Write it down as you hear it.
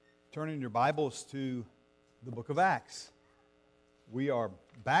Turning your Bibles to the book of Acts. We are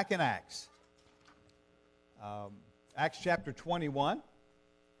back in Acts. Acts chapter 21.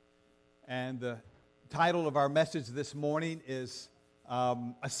 And the title of our message this morning is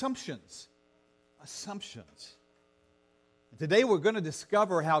Assumptions. Assumptions. Today we're going to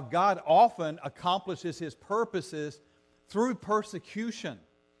discover how God often accomplishes His purposes through persecution.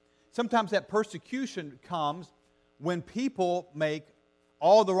 Sometimes that persecution comes when people make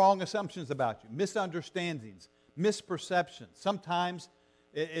all the wrong assumptions about you, misunderstandings, misperceptions. Sometimes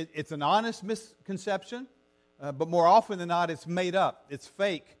it's an honest misconception, but more often than not, it's made up, it's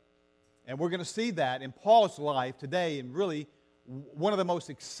fake. And we're going to see that in Paul's life today, and really one of the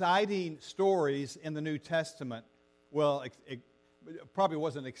most exciting stories in the New Testament. Well, it probably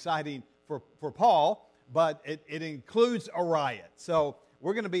wasn't exciting for Paul, but it includes a riot. So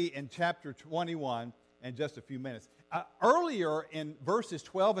we're going to be in chapter 21 in just a few minutes. Earlier in verses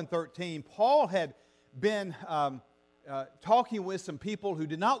 12 and 13, Paul had been talking with some people who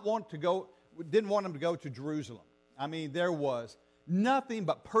didn't want him to go to Jerusalem. I mean, there was nothing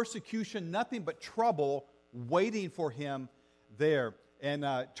but persecution, nothing but trouble waiting for him there. And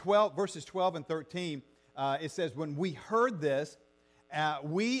verses 12 and 13, it says, when we heard this,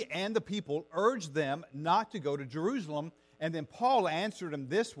 we and the people urged them not to go to Jerusalem. And then Paul answered them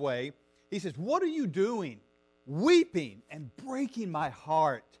this way. He says, "What are you doing? Weeping and breaking my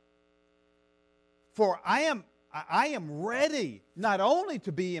heart. For I am ready not only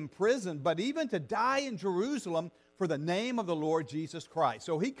to be imprisoned, but even to die in Jerusalem for the name of the Lord Jesus Christ."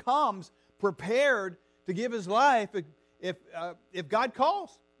 So he comes prepared to give his life if God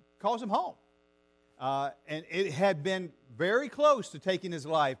calls him home. And it had been very close to taking his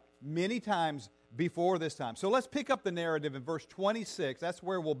life many times before this time. So let's pick up the narrative in verse 26. That's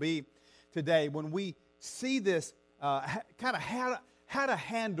where we'll be today when we see this kind of how to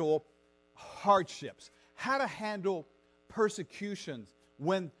handle hardships, how to handle persecutions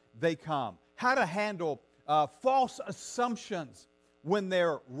when they come, how to handle false assumptions when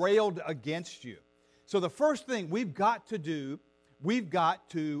they're railed against you. So the first thing we've got to do, we've got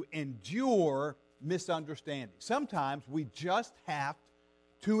to endure misunderstanding. Sometimes we just have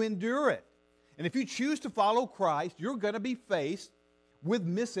to endure it. And if you choose to follow Christ, you're going to be faced with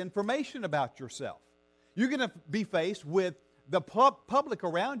misinformation about yourself. You're going to be faced with the public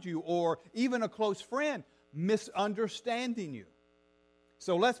around you or even a close friend misunderstanding you.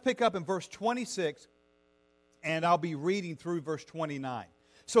 So let's pick up in verse 26, and I'll be reading through verse 29.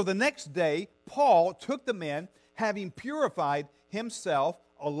 So the next day, Paul took the men, having purified himself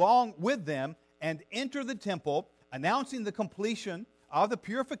along with them, and entered the temple, announcing the completion of the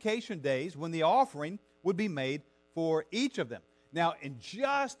purification days when the offering would be made for each of them. Now, in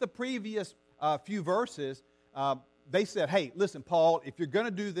just the previous few verses, they said, hey, listen, Paul, if you're going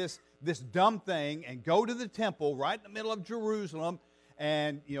to do this dumb thing and go to the temple right in the middle of Jerusalem,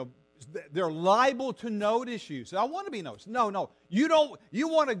 and, they're liable to notice you. So I want to be noticed. No, you don't. You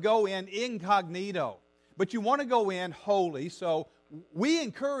want to go in incognito, but you want to go in holy. So we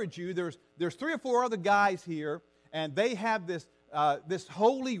encourage you. There's 3 or 4 other guys here, and they have this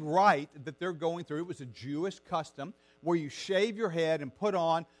holy rite that they're going through. It was a Jewish custom where you shave your head and put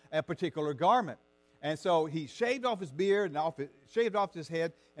on a particular garment. And so he shaved off his beard and shaved off his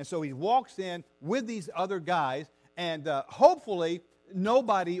head, and so he walks in with these other guys, and hopefully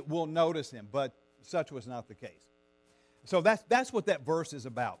nobody will notice him, but such was not the case. So that's what that verse is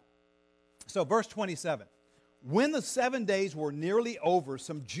about. So verse 27, when the 7 days were nearly over,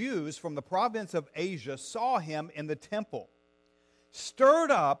 some Jews from the province of Asia saw him in the temple,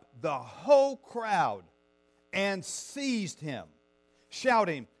 stirred up the whole crowd, and seized him,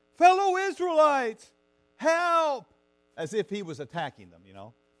 shouting, "Fellow Israelites, help!" As if he was attacking them,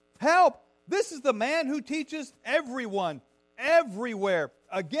 "Help! This is the man who teaches everyone, everywhere,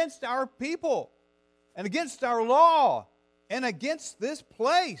 against our people, and against our law, and against this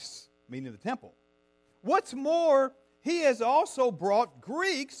place," meaning the temple. "What's more, he has also brought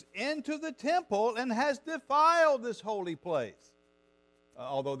Greeks into the temple and has defiled this holy place,"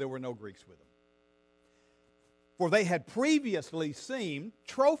 although there were no Greeks with him. For they had previously seen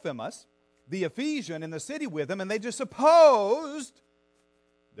Trophimus, the Ephesian, in the city with him, and they just supposed,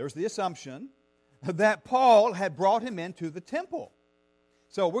 there's the assumption, that Paul had brought him into the temple.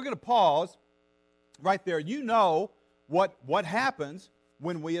 So we're going to pause right there. You know what happens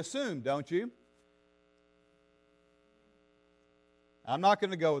when we assume, don't you? I'm not going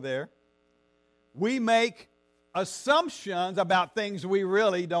to go there. We make assumptions about things we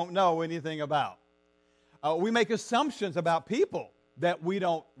really don't know anything about. We make assumptions about people that we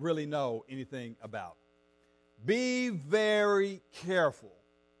don't really know anything about. Be very careful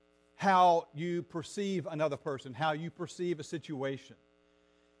how you perceive another person, how you perceive a situation.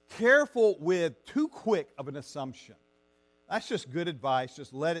 Careful with too quick of an assumption. That's just good advice.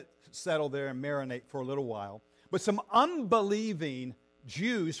 Just let it settle there and marinate for a little while. But some unbelieving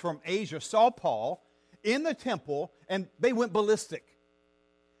Jews from Asia saw Paul in the temple, and they went ballistic.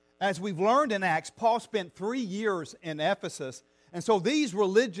 As we've learned in Acts, Paul spent 3 years in Ephesus, and so these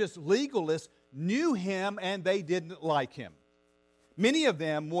religious legalists knew him and they didn't like him. Many of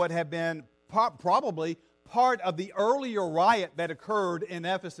them would have been probably part of the earlier riot that occurred in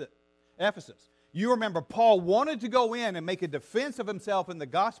Ephesus. You remember, Paul wanted to go in and make a defense of himself in the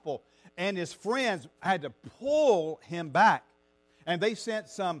gospel, and his friends had to pull him back. And they sent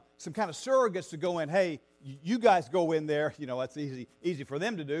some kind of surrogates to go in. Hey, you guys go in there. You know, that's easy for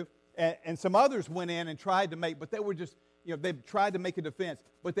them to do. And some others went in and tried to make, but they were just, they tried to make a defense,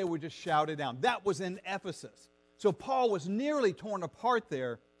 but they were just shouted down. That was in Ephesus. So Paul was nearly torn apart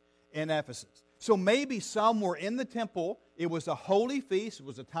there in Ephesus. So maybe some were in the temple. It was a holy feast. It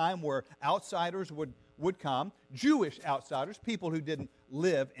was a time where outsiders would come, Jewish outsiders, people who didn't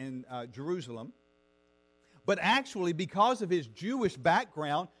live in Jerusalem. But actually, because of his Jewish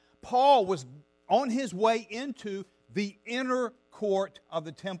background, Paul was on his way into the inner court of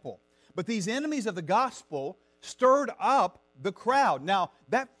the temple. But these enemies of the gospel stirred up the crowd. Now,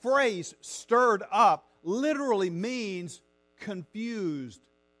 that phrase, stirred up, literally means confused.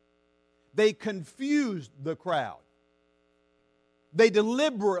 They confused the crowd. They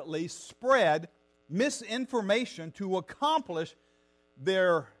deliberately spread misinformation to accomplish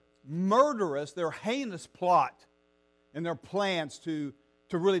their murderous, their heinous plot and their plans to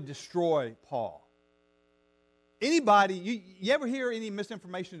really destroy Paul. Anybody, you ever hear any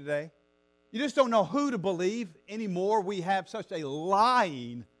misinformation today? You just don't know who to believe anymore. We have such a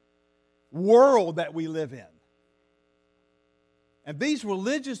lying world that we live in. And these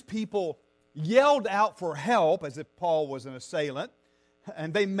religious people yelled out for help as if Paul was an assailant,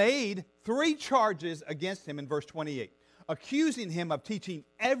 and they made 3 charges against him in verse 28, accusing him of teaching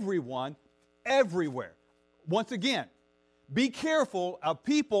everyone everywhere. Once again, be careful of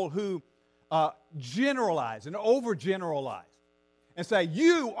people who generalize and overgeneralize and say,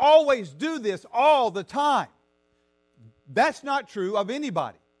 you always do this all the time. That's not true of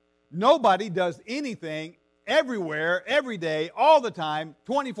anybody. Nobody does anything everywhere, every day, all the time,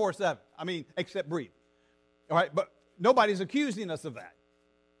 24/7. I mean, except breathe. All right, but nobody's accusing us of that.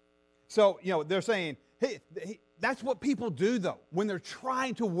 So, they're saying, hey, that's what people do, though. When they're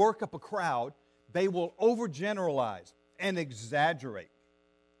trying to work up a crowd, they will overgeneralize and exaggerate.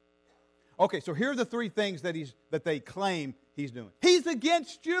 Okay, so here are the 3 things that they claim he's doing. He's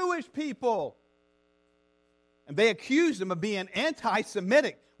against Jewish people. And they accused him of being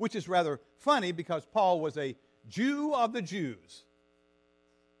anti-Semitic, which is rather funny because Paul was a Jew of the Jews.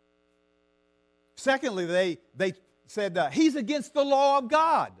 Secondly, they said he's against the law of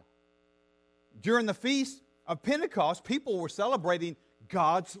God. During the Feast of Pentecost, people were celebrating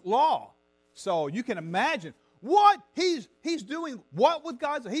God's law. So you can imagine what he's doing. What with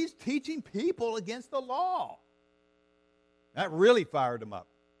God's law? He's teaching people against the law. That really fired him up.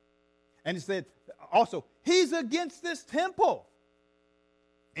 And he said also, he's against this temple.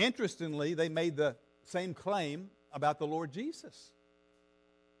 Interestingly, they made the same claim about the Lord Jesus.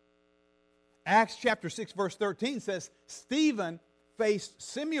 Acts chapter 6 verse 13 says Stephen faced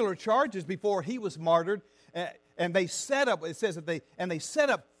similar charges before he was martyred, and they set up, it says that they set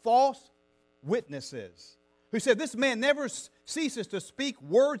up false witnesses who said this man never ceases to speak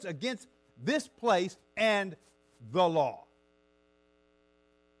words against this place and the law.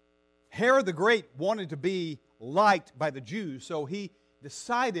 Herod the Great wanted to be liked by the Jews, so he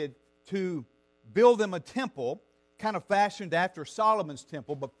decided to build them a temple kind of fashioned after Solomon's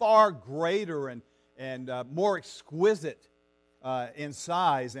temple, but far greater and more exquisite in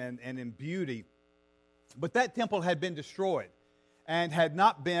size and in beauty. But that temple had been destroyed and had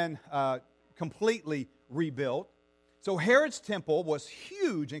not been completely rebuilt. So Herod's temple was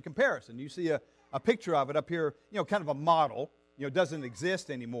huge in comparison. You see a picture of it up here, kind of a model. It doesn't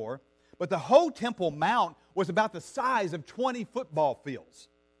exist anymore. But the whole Temple Mount was about the size of 20 football fields.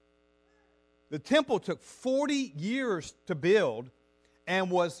 The temple took 40 years to build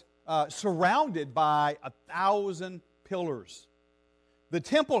and was surrounded by 1,000 pillars. The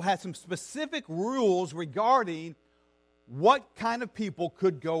temple had some specific rules regarding what kind of people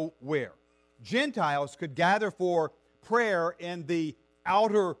could go where. Gentiles could gather for prayer in the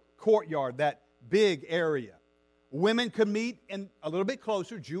outer courtyard, that big area. Women could meet in a little bit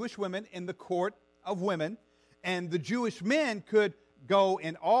closer, Jewish women, in the court of women. And the Jewish men could go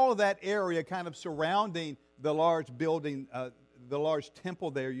in all of that area kind of surrounding the large building the large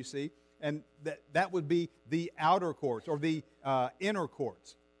temple there, you see, and that would be the outer courts or the inner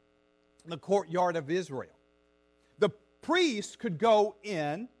courts, the courtyard of Israel. The priests could go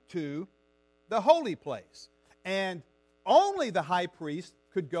into the holy place, and only the high priest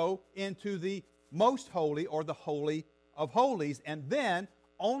could go into the most holy or the holy of holies, and then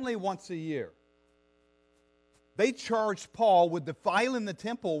only once a year. They charged Paul with defiling the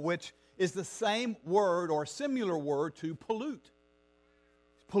temple, which is the same word or similar word to pollute.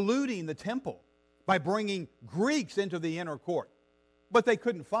 Polluting the temple by bringing Greeks into the inner court. But they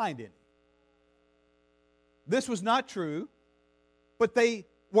couldn't find any. This was not true, but they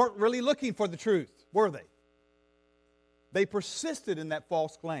weren't really looking for the truth, were they? They persisted in that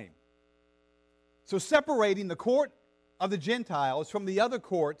false claim. So separating the court of the Gentiles from the other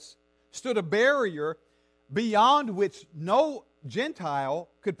courts stood a barrier beyond which no Gentile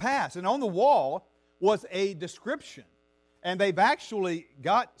could pass. And on the wall was a description. And they've actually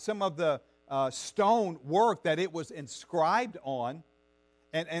got some of the stone work that it was inscribed on.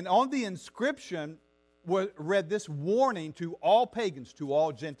 And on the inscription read this warning to all pagans, to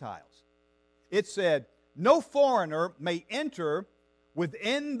all Gentiles. It said, "No foreigner may enter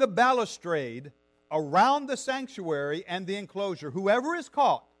within the balustrade around the sanctuary and the enclosure. Whoever is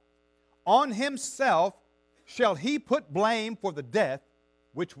caught, on himself shall he put blame for the death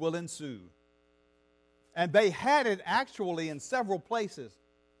which will ensue." And they had it actually in several places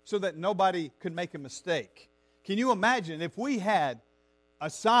so that nobody could make a mistake. Can you imagine if we had a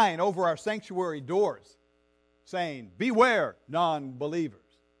sign over our sanctuary doors saying, "Beware,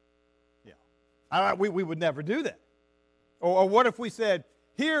 non-believers"? Yeah, we would never do that. Or what if we said,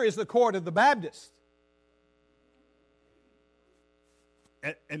 "Here is the court of the Baptists,"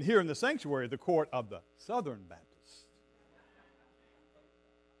 and here in the sanctuary, the court of the Southern Baptists?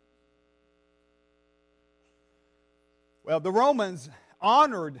 Well, the Romans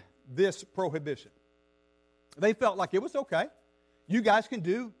honored this prohibition. They felt like it was okay. You guys can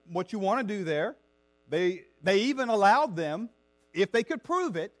do what you want to do there. They even allowed them, if they could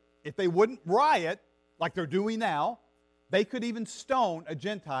prove it, if they wouldn't riot like they're doing now, they could even stone a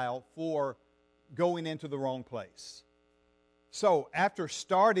Gentile for going into the wrong place. So after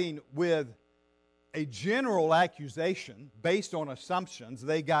starting with a general accusation based on assumptions,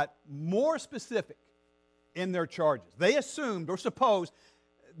 they got more specific in their charges. They assumed or supposed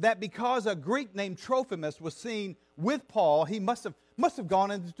that because a Greek named Trophimus was seen with Paul, he must have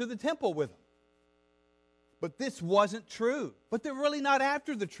gone into the temple with him. But this wasn't true. But they're really not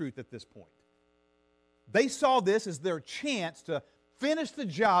after the truth at this point. They saw this as their chance to finish the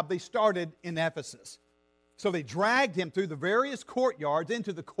job they started in Ephesus. So they dragged him through the various courtyards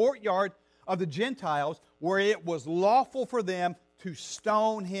into the courtyard of the Gentiles, where it was lawful for them to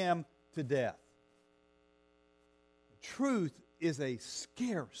stone him to death. Truth is a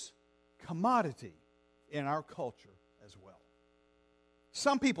scarce commodity in our culture as well.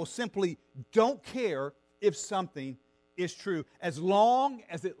 Some people simply don't care if something is true, as long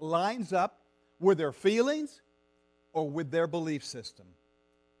as it lines up with their feelings or with their belief system.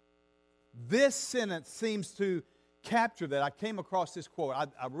 This sentence seems to capture that. I came across this quote.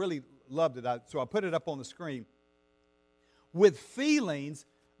 I really loved it, so I put it up on the screen. With feelings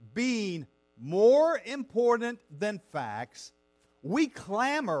being more important than facts, we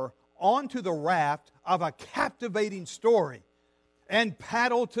clamber onto the raft of a captivating story and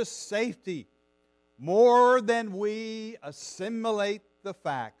paddle to safety more than we assimilate the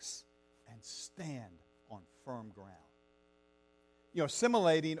facts and stand on firm ground.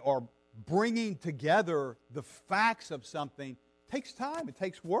 Assimilating or bringing together the facts of something takes time. It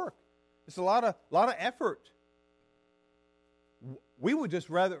takes work. It's a lot of effort. We would just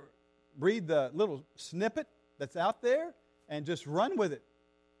rather read the little snippet that's out there and just run with it.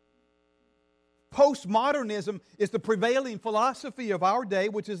 Postmodernism is the prevailing philosophy of our day,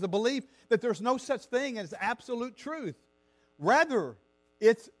 which is the belief that there's no such thing as absolute truth. Rather,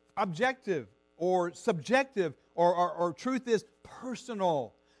 it's objective or subjective, or truth is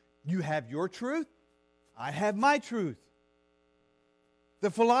personal. You have your truth, I have my truth. The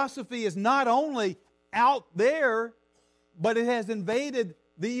philosophy is not only out there, but it has invaded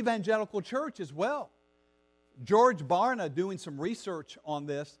the evangelical church as well. George Barna, doing some research on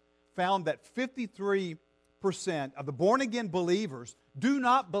this, found that 53% of the born-again believers do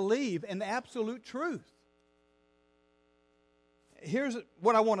not believe in absolute truth. Here's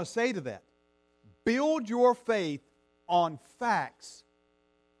what I want to say to that. Build your faith on facts,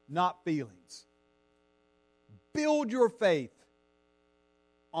 not feelings. Build your faith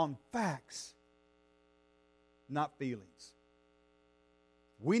on facts, not feelings.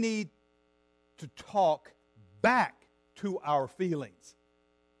 We need to talk back to our feelings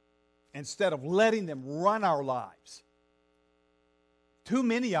instead of letting them run our lives. Too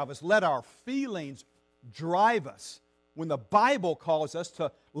many of us let our feelings drive us when the Bible calls us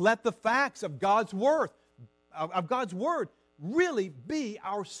to let the facts of God's Word really be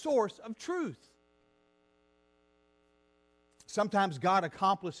our source of truth. Sometimes God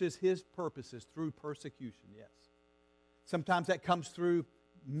accomplishes His purposes through persecution, yes. Sometimes that comes through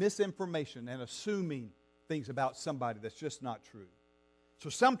misinformation and assuming things about somebody that's just not true. So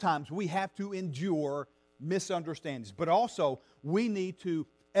sometimes we have to endure misunderstandings, but also we need to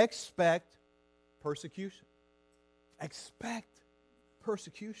expect persecution. Expect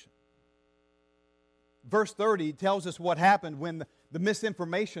persecution. Verse 30 tells us what happened when the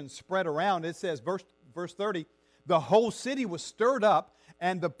misinformation spread around. It says, verse 30, the whole city was stirred up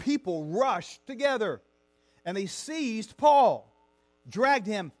and the people rushed together. And they seized Paul, dragged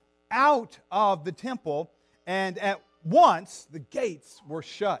him out of the temple, and at once the gates were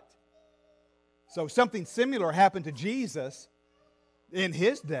shut. So something similar happened to Jesus in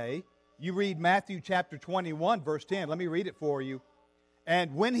His day. You read Matthew chapter 21, verse 10. Let me read it for you.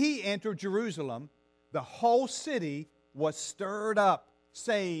 And when He entered Jerusalem, the whole city was stirred up,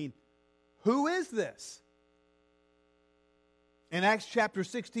 saying, "Who is this?" In Acts chapter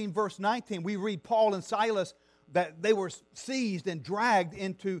 16, verse 19, we read Paul and Silas that they were seized and dragged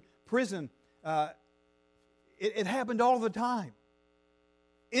into prison. It happened all the time.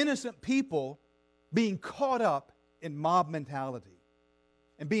 Innocent people being caught up in mob mentality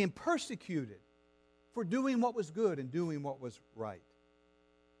and being persecuted for doing what was good and doing what was right.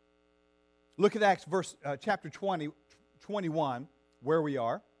 Look at Acts chapter 21, where we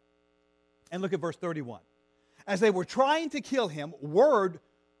are, and look at verse 31. As they were trying to kill him, word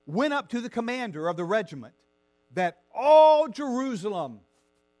went up to the commander of the regiment that all Jerusalem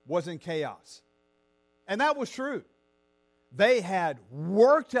was in chaos. And that was true. They had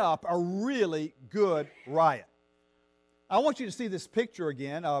worked up a really good riot. I want you to see this picture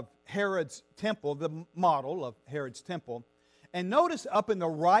again of Herod's temple, the model of Herod's temple. And notice up in the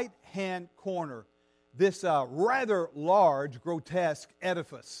right-hand corner, this rather large, grotesque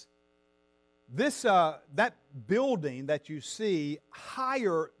edifice. That building that you see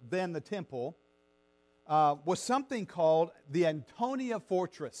higher than the temple was something called the Antonia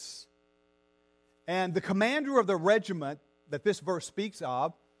Fortress. And the commander of the regiment that this verse speaks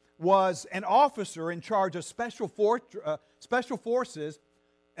of was an officer in charge of special forces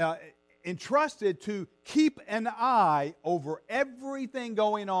entrusted to keep an eye over everything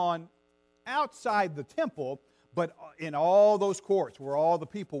going on outside the temple, but in all those courts where all the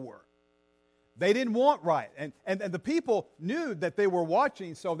people were. They didn't want riot. And the people knew that they were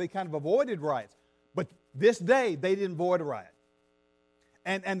watching, so they kind of avoided riots. But this day, they didn't avoid a riot.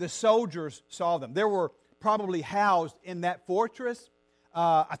 And the soldiers saw them. There were probably housed in that fortress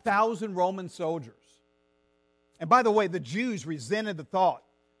 1,000 Roman soldiers. And by the way, the Jews resented the thought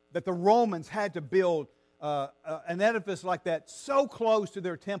that the Romans had to build an edifice like that so close to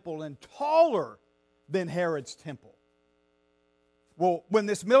their temple and taller than Herod's temple. Well, when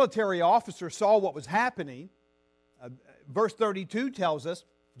this military officer saw what was happening, verse 32 tells us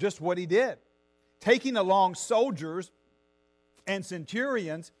just what he did. Taking along soldiers and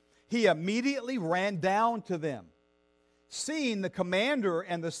centurions, he immediately ran down to them. Seeing the commander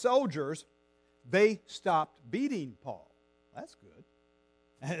and the soldiers, they stopped beating Paul. That's good.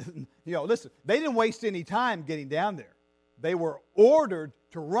 And, listen, they didn't waste any time getting down there. They were ordered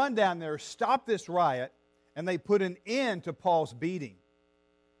to run down there, stop this riot, and they put an end to Paul's beating.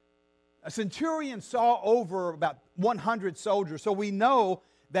 A centurion saw over about 100 soldiers, so we know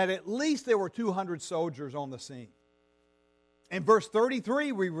that at least there were 200 soldiers on the scene. In verse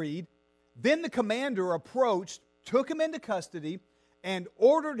 33 we read, "Then the commander approached, took him into custody, and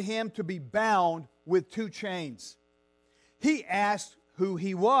ordered him to be bound with 2 chains. He asked who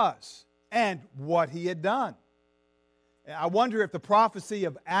he was and what he had done." I wonder if the prophecy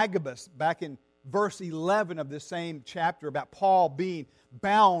of Agabus back in verse 11 of this same chapter about Paul being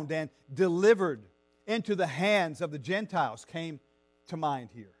bound and delivered into the hands of the Gentiles came to mind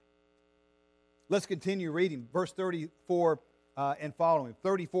here. Let's continue reading verse 34 and following,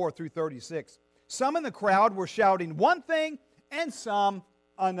 34 through 36. Some in the crowd were shouting one thing and some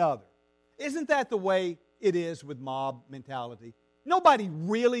another. Isn't that the way it is with mob mentality? Nobody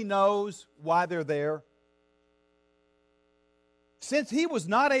really knows why they're there. Since he was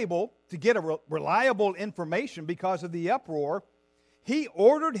not able to get a reliable information because of the uproar, he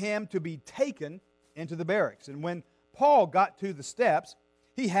ordered him to be taken into the barracks. And when Paul got to the steps,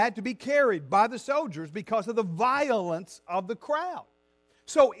 he had to be carried by the soldiers because of the violence of the crowd.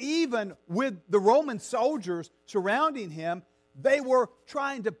 So even with the Roman soldiers surrounding him, they were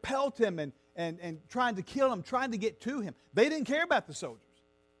trying to pelt him and trying to kill him, trying to get to him. They didn't care about the soldiers.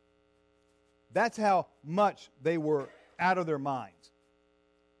 That's how much they were out of their minds.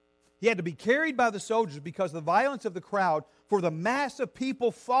 He had to be carried by the soldiers because of the violence of the crowd, for the mass of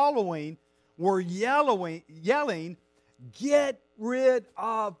people following were yelling, "Get rid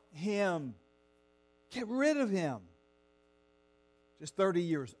of him. Get rid of him." Just 30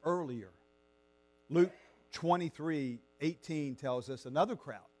 years earlier, Luke 23:18 tells us another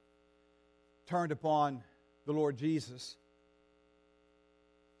crowd turned upon the Lord Jesus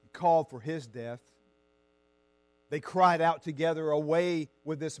and called for his death. They cried out together, "Away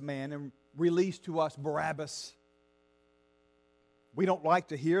with this man, and release to us Barabbas." We don't like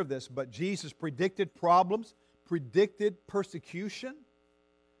to hear this, but Jesus predicted problems, predicted persecution,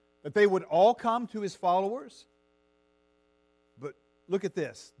 that they would all come to his followers. But look at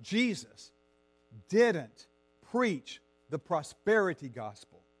this. Jesus didn't preach the prosperity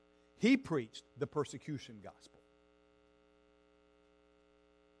gospel. He preached the persecution gospel.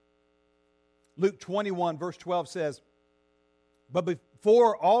 Luke 21 verse 12 says, "But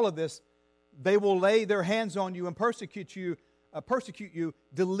before all of this, they will lay their hands on you and persecute you,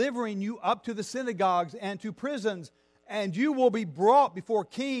 delivering you up to the synagogues and to prisons, and you will be brought before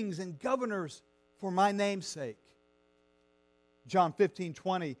kings and governors for my name's sake." John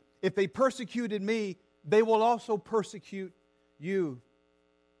 15:20, "If they persecuted me, they will also persecute you."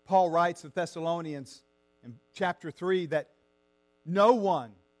 Paul writes to Thessalonians in chapter 3 that no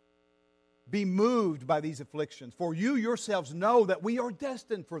one be moved by these afflictions, for you yourselves know that we are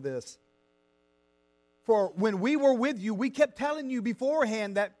destined for this. For when we were with you, we kept telling you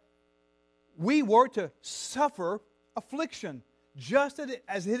beforehand that we were to suffer affliction, just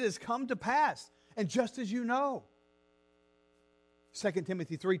as it has come to pass, and just as you know. 2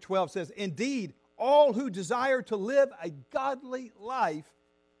 Timothy 3:12 says, "Indeed, all who desire to live a godly life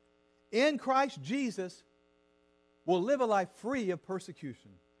in Christ Jesus will live a life free of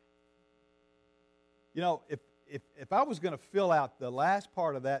persecution." You know, if I was going to fill out the last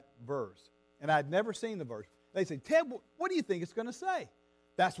part of that verse, and I'd never seen the verse, they'd say, "Ted, what do you think it's going to say?"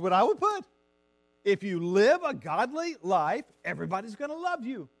 That's what I would put. If you live a godly life, everybody's going to love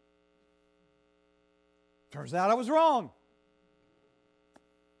you. Turns out I was wrong.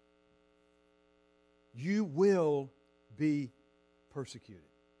 You will be persecuted.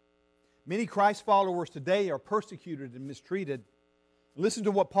 Many Christ followers today are persecuted and mistreated. Listen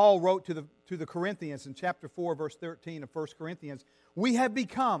to what Paul wrote to the Corinthians in chapter 4, verse 13 of 1 Corinthians. "We have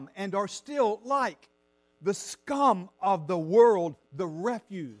become and are still like the scum of the world, the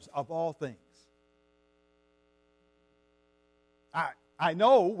refuse of all things." I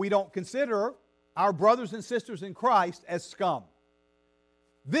know we don't consider our brothers and sisters in Christ as scum.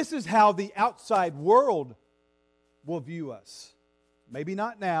 This is how the outside world will view us. Maybe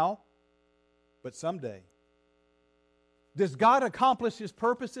not now, but someday. Does God accomplish His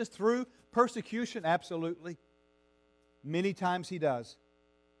purposes through persecution? Absolutely. Many times He does.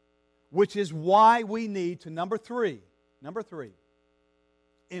 Which is why we need to, number three,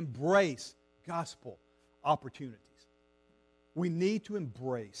 embrace gospel opportunities. We need to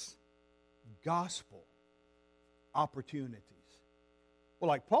embrace gospel opportunities. Well,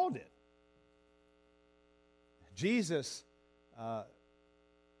 like Paul did. Jesus,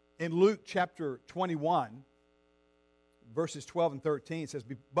 in Luke chapter 21, verses 12 and 13, says,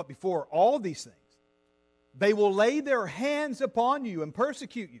 "But before all these things, they will lay their hands upon you and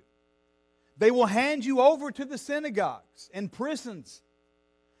persecute you. They will hand you over to the synagogues and prisons,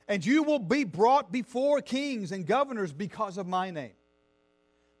 and you will be brought before kings and governors because of my name.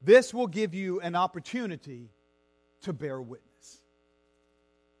 This will give you an opportunity to bear witness."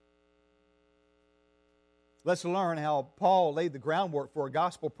 Let's learn how Paul laid the groundwork for a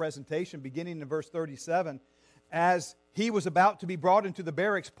gospel presentation beginning in verse 37. As he was about to be brought into the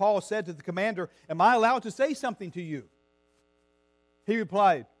barracks, Paul said to the commander, "Am I allowed to say something to you?" He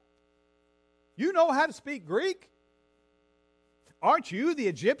replied, "You know how to speak Greek? Aren't you the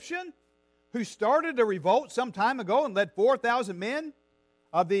Egyptian who started a revolt some time ago and led 4,000 men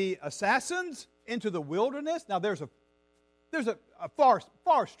of the assassins into the wilderness?" Now there's a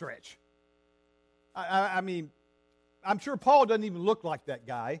far stretch. I mean, I'm sure Paul doesn't even look like that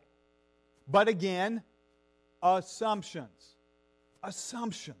guy. But again, assumptions.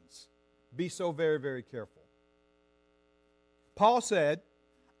 Be so very, very careful. Paul said,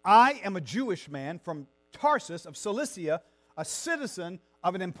 "I am a Jewish man from Tarsus of Cilicia, a citizen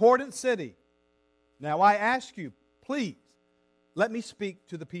of an important city. Now I ask you, please, let me speak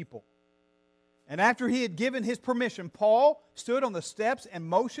to the people." And after he had given his permission, Paul stood on the steps and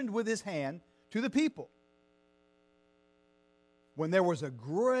motioned with his hand to the people. When there was a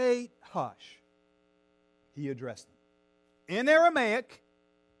great hush, he addressed them in Aramaic,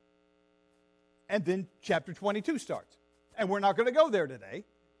 and then chapter 22 starts. And we're not going to go there today.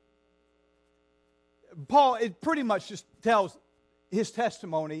 Paul, it pretty much just tells his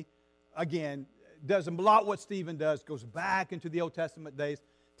testimony again, does a lot what Stephen does, goes back into the Old Testament days,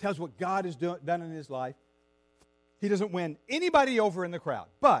 tells what God has done in his life. He doesn't win anybody over in the crowd,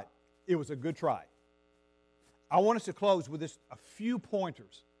 but it was a good try. I want us to close with this, a few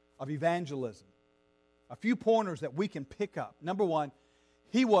pointers of evangelism, a few pointers that we can pick up. Number one,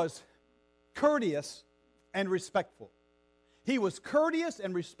 he was courteous and respectful. He was courteous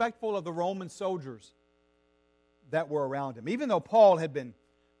and respectful of the Roman soldiers that were around him. Even though Paul had been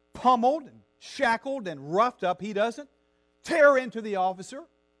pummeled and shackled and roughed up, he doesn't tear into the officer.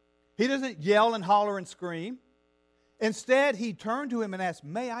 He doesn't yell and holler and scream. Instead, he turned to him and asked,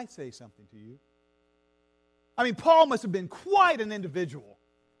 "May I say something to you?" I mean, Paul must have been quite an individual.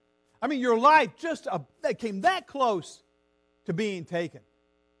 I mean, your life just that came that close to being taken.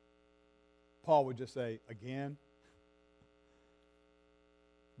 Paul would just say, "Again?"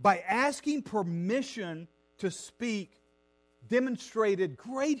 By asking permission to speak, demonstrated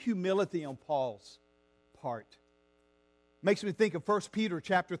great humility on Paul's part. Makes me think of 1 Peter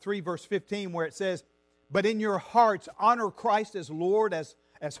chapter 3, verse 15, where it says, "But in your hearts honor Christ as Lord, as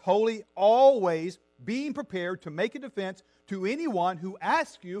holy, always being prepared to make a defense to anyone who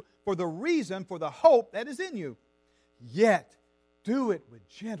asks you for the reason for the hope that is in you. Yet do it with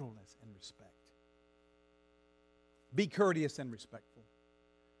gentleness and respect." Be courteous and respectful.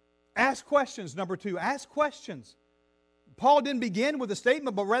 Ask questions, number two. Ask questions. Paul didn't begin with a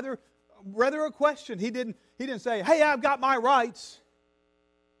statement, but rather a question. He didn't say, "Hey, I've got my rights."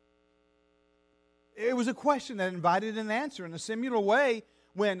 It was a question that invited an answer. In a similar way,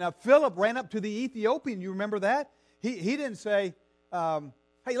 when Philip ran up to the Ethiopian, you remember that? He didn't say,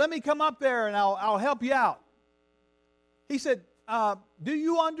 "Hey, let me come up there and I'll help you out." He said, "Do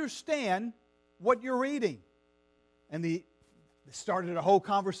you understand what you're reading?" And they started a whole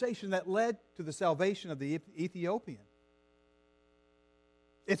conversation that led to the salvation of the Ethiopian.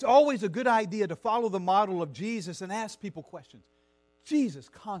 It's always a good idea to follow the model of Jesus and ask people questions. Jesus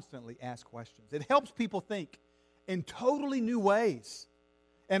constantly asks questions. It helps people think in totally new ways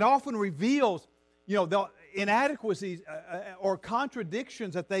and often reveals, the inadequacies or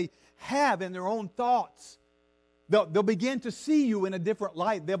contradictions that they have in their own thoughts. They'll begin to see you in a different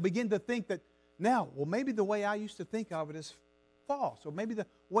light. They'll begin to think that now, well, maybe the way I used to think of it is false, or maybe the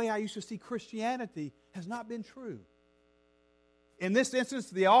way I used to see Christianity has not been true. In this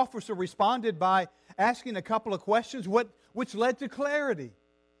instance, the officer responded by asking a couple of questions, which led to clarity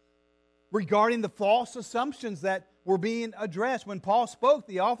regarding the false assumptions that were being addressed. When Paul spoke,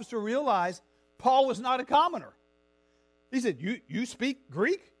 the officer realized Paul was not a commoner. He said, you speak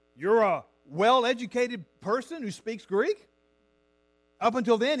Greek? You're a well-educated person who speaks Greek? Up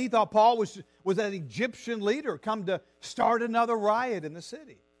until then, he thought Paul was an Egyptian leader come to start another riot in the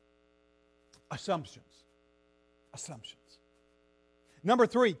city. Assumptions. Number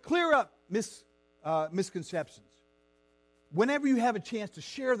three, clear up misconceptions. Whenever you have a chance to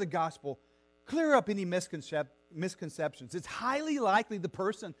share the gospel, clear up any misconceptions. It's highly likely the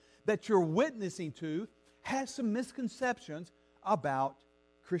person that you're witnessing to has some misconceptions about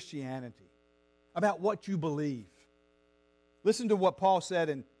Christianity, about what you believe. Listen to what Paul said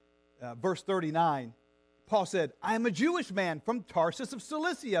in verse 39. Paul said, "I am a Jewish man from Tarsus of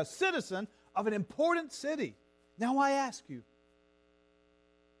Cilicia, a citizen of an important city. Now I ask you,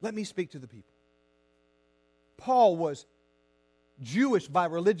 let me speak to the people." Paul was Jewish by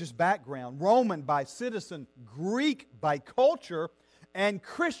religious background, Roman by citizen, Greek by culture, and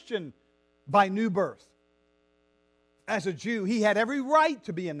Christian by new birth. As a Jew, he had every right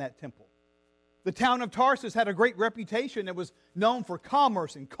to be in that temple. The town of Tarsus had a great reputation. It was known for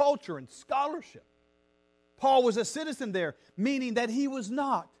commerce and culture and scholarship. Paul was a citizen there, meaning that he was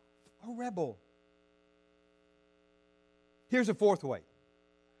not a rebel. Here's a fourth way.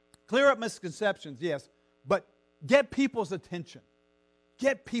 Clear up misconceptions, yes, but get people's attention.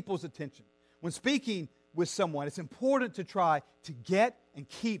 Get people's attention. When speaking with someone, it's important to try to get and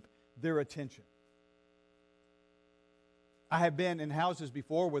keep their attention. I have been in houses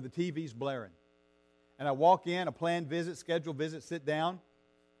before where the TV's blaring. And I walk in, a planned visit, scheduled visit, sit down,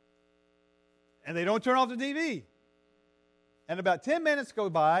 and they don't turn off the TV. And about 10 minutes go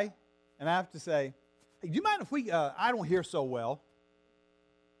by, and I have to say, "Hey, do you mind if I don't hear so well.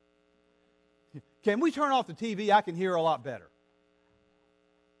 Can we turn off the TV? I can hear a lot better."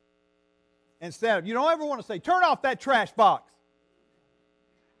 instead of, you don't ever want to say, turn off that trash box.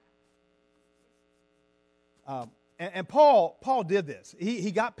 And Paul did this.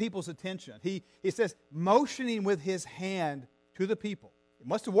 He got people's attention. He says, motioning with his hand to the people. It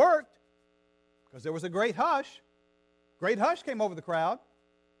must have worked, because there was a great hush. Great hush came over the crowd.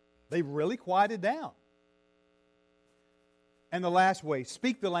 They really quieted down. And the last way,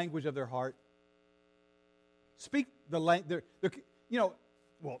 speak the language of their heart. Speak the language,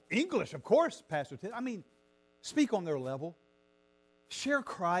 English, of course, Pastor Ted. Speak on their level. Share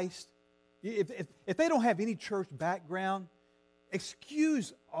Christ. If they don't have any church background,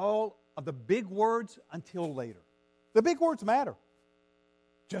 excuse all of the big words until later. The big words matter.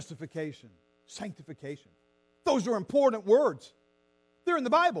 Justification, sanctification. Those are important words. They're in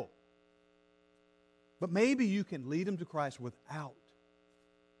the Bible. But maybe you can lead them to Christ without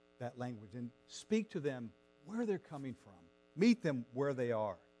that language and speak to them where they're coming from. Meet them where they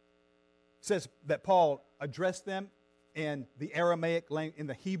are. It says that Paul addressed them in the Aramaic language, in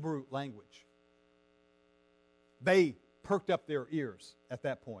the Hebrew language. They perked up their ears at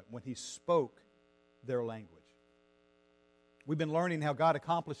that point when he spoke their language. We've been learning how God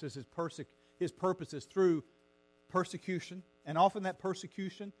accomplishes His purposes through persecution, and often that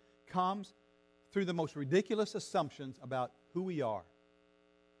persecution comes through the most ridiculous assumptions about who we are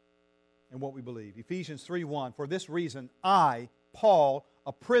and what we believe. Ephesians 3:1, for this reason, I, Paul,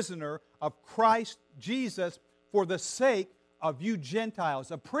 a prisoner of Christ Jesus, for the sake of you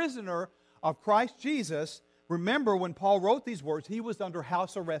Gentiles. A prisoner of Christ Jesus. Remember, when Paul wrote these words, he was under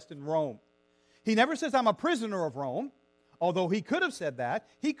house arrest in Rome. He never says, I'm a prisoner of Rome, although he could have said that.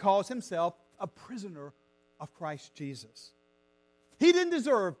 He calls himself a prisoner of Christ Jesus. He didn't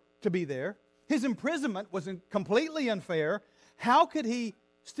deserve to be there. His imprisonment was completely unfair. How could he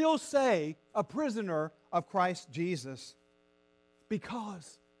still say a prisoner of Christ Jesus?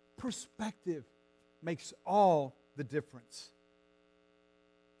 Because perspective makes all the difference.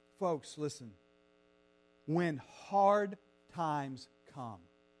 Folks, listen. When hard times come,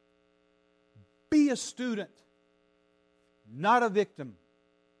 be a student, not a victim.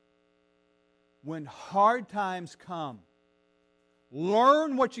 When hard times come,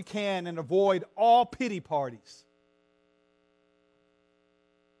 learn what you can and avoid all pity parties.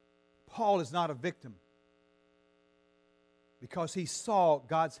 Paul is not a victim because he saw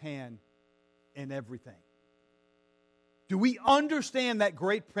God's hand in everything. Do we understand that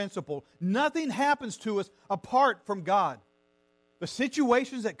great principle? Nothing happens to us apart from God. The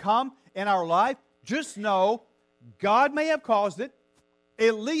situations that come in our life, just know God may have caused it.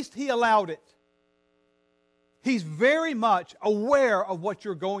 At least He allowed it. He's very much aware of what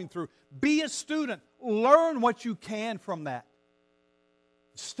you're going through. Be a student. Learn what you can from that.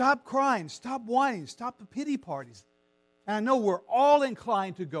 Stop crying. Stop whining. Stop the pity parties. And I know we're all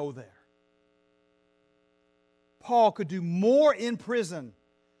inclined to go there. Paul could do more in prison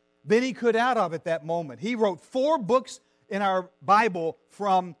than he could out of at that moment. He wrote 4 books in our Bible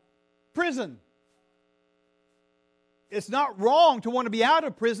from prison. It's not wrong to want to be out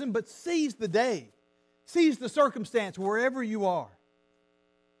of prison, but seize the day. Seize the circumstance wherever you are.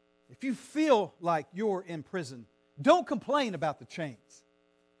 If you feel like you're in prison, don't complain about the chains.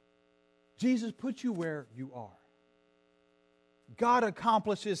 Jesus put you where you are. God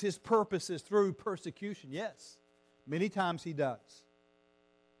accomplishes His purposes through persecution, yes. Many times He does.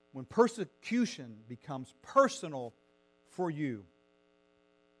 When persecution becomes personal for you,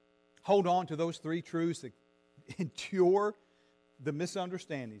 hold on to those 3 truths that endure the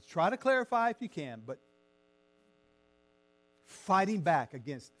misunderstandings. Try to clarify if you can, but fighting back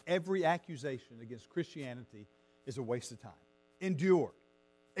against every accusation against Christianity is a waste of time. Endure.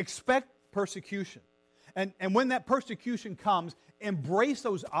 Expect persecution. And when that persecution comes, embrace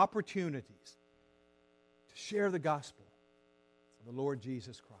those opportunities to share the gospel of the Lord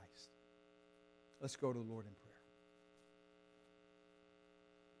Jesus Christ. Let's go to the Lord in prayer.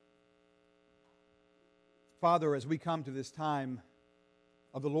 Father, as we come to this time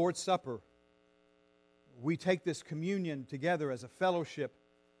of the Lord's Supper, we take this communion together as a fellowship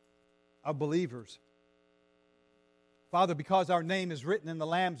of believers. Father, because our name is written in the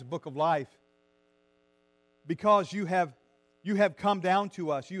Lamb's Book of Life, because you have come down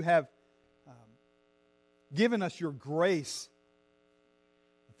to us, you have given us your grace.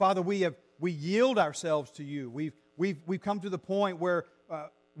 Father, we yield ourselves to you. We've come to the point where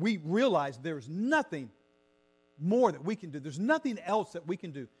we realize there's nothing more that we can do. There's nothing else that we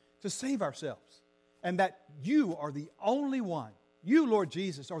can do to save ourselves. And that you are the only one, you, Lord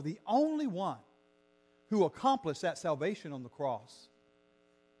Jesus, are the only one who accomplished that salvation on the cross.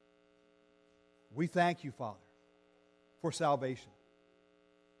 We thank you, Father, for salvation.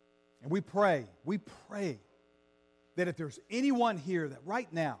 And we pray that if there's anyone here that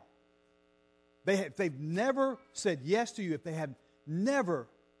right now, if they've never said yes to you, if they have never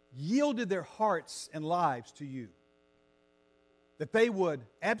yielded their hearts and lives to you, that they would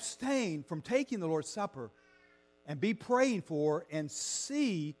abstain from taking the Lord's Supper and be praying for and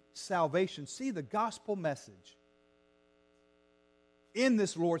see salvation, see the gospel message in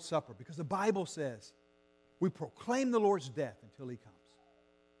this Lord's Supper. Because the Bible says we proclaim the Lord's death until He comes.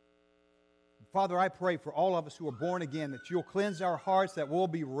 Father, I pray for all of us who are born again that You'll cleanse our hearts, that we'll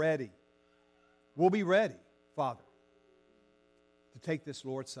be ready. We'll be ready, Father, to take this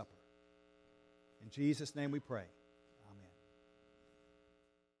Lord's Supper. In Jesus' name we pray.